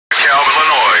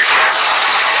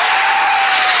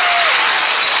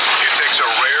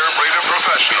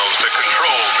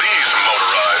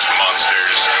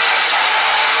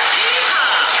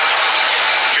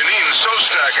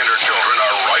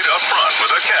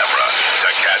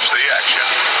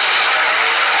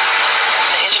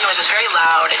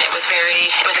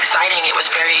it was exciting. It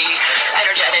was very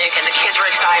energetic, and the kids were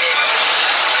excited.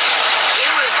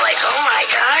 It was like, oh my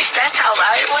gosh, that's how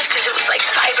loud it was, because it was like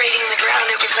vibrating the ground.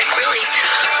 It was like really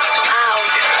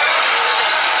loud.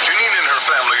 Janine and her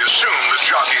family assume the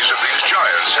jockeys of these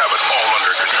giants have it all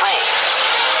under control.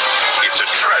 It's a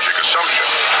tragic assumption.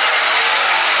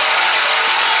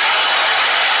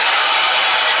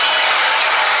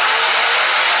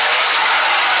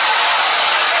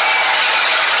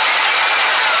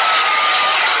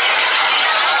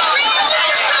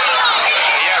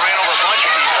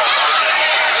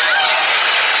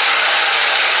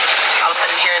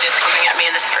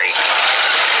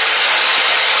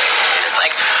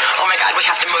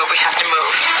 We have to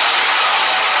move.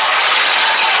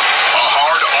 A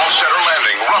hard off-center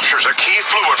landing ruptures a key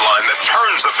fluid line that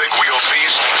turns the big wheeled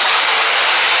beast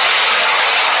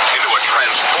into a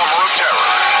transformer of terror.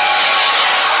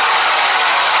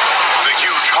 The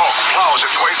huge Hulk plows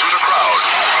its way through the crowd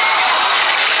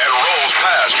and rolls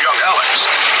past young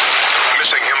Alex,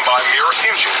 missing him by mere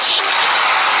inches.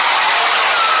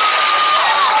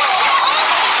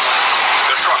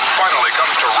 The truck finally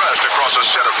comes to rest across a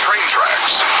set of train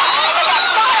tracks.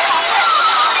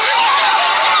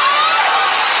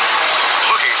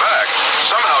 Looking back,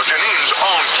 somehow Janine's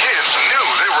own kids knew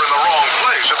they were in the wrong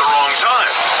place at the wrong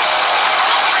time.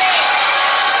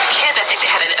 Kids, I think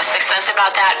they had a sixth sense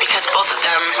about that, because both of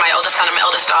them, my oldest son and my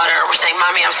eldest daughter, were saying,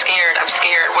 "Mommy, I'm scared,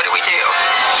 what do we do?"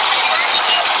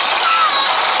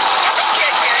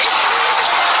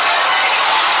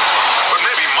 But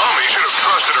maybe Mommy should have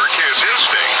trusted her kids'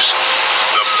 instincts.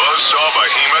 The buzzsaw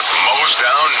behemoth mows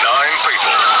down 9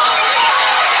 people.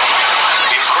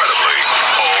 Incredibly,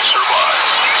 all survive.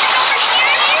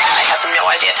 I have no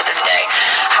idea to this day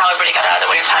how everybody got out of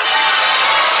the way in time.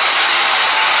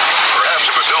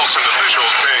 Perhaps if adults and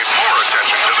officials paid more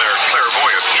attention to their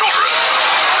clairvoyant children,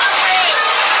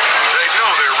 they'd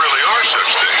know there really are such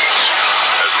things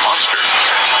as monsters.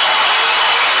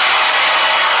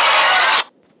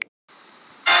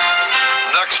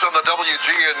 Next on the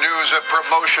WGN News, a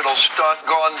promotional stunt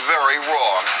gone very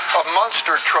wrong. A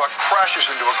monster truck crashes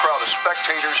into a crowd of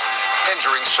spectators,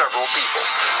 injuring several people.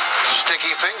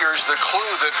 Sticky fingers, the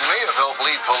clue that may have helped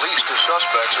lead police to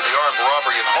suspects in the armed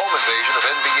robbery and home invasion of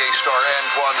NBA star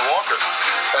Antoine Walker.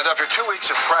 And after 2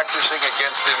 weeks of practicing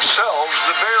against themselves,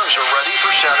 the Bears are ready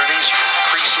for Saturday's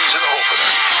preseason opener.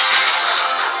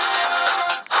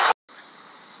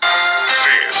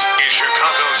 This is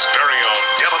Chicago's very own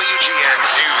WGN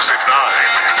News at 9.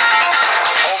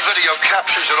 Home video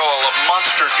captures it all. A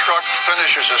monster truck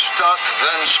finishes a stunt,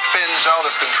 then spins out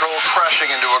of control, crashing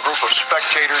into a group of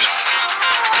spectators.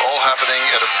 All happening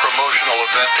at a promotional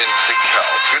event in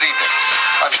DeKalb. Good evening.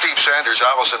 I'm Steve Sanders.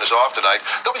 Allison is off tonight.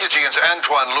 WGN's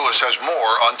Antoine Lewis has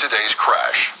more on today's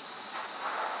crash.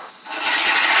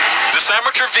 This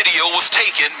amateur video was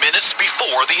taken minutes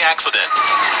before the accident.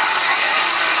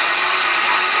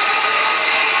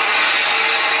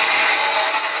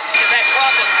 That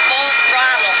truck was full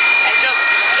throttle and just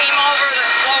came over the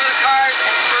cars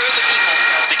and through the people.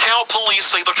 DeKalb police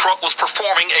say the truck was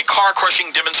performing a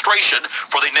car-crushing demonstration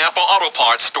for the Napa Auto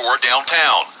Parts store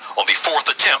downtown. On the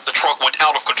 4th attempt, the truck went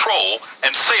out of control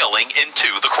and sailing into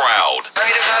the crowd.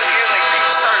 Right about here, like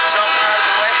people started jumping out of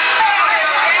the way.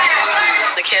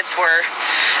 The kids were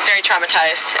very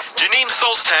traumatized. Janine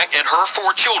Sostak and her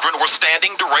 4 children were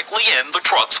standing directly in the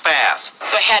truck's path.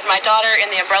 So I had my daughter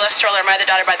in the umbrella stroller, my other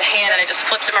daughter by the hand, and I just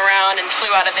flipped him around and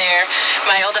flew out of there.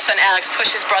 My oldest son Alex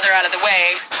pushed his brother out of the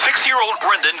way. 6-year-old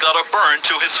Brendan got a burn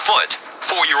to his foot.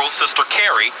 4-year-old sister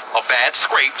Carrie, a bad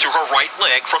scrape to her right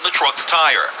leg from the truck's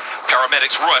tire.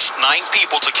 Paramedics rushed 9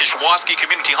 people to Kishwaukee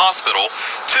Community Hospital.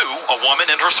 2, a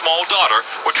woman and her small daughter,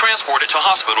 were transported to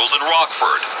hospitals in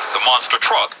Rockford. The monster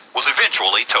truck was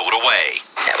eventually towed away.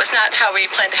 That was not how we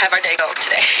planned to have our day go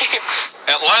today.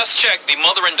 At last check, the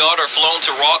mother and daughter flown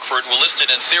to Rockford were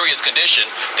listed in serious condition.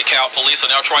 DeKalb police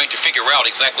are now trying to figure out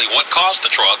exactly what caused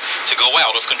the truck to go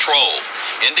out of control.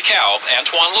 In DeKalb,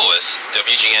 Antoine Lewis,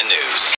 WGN News.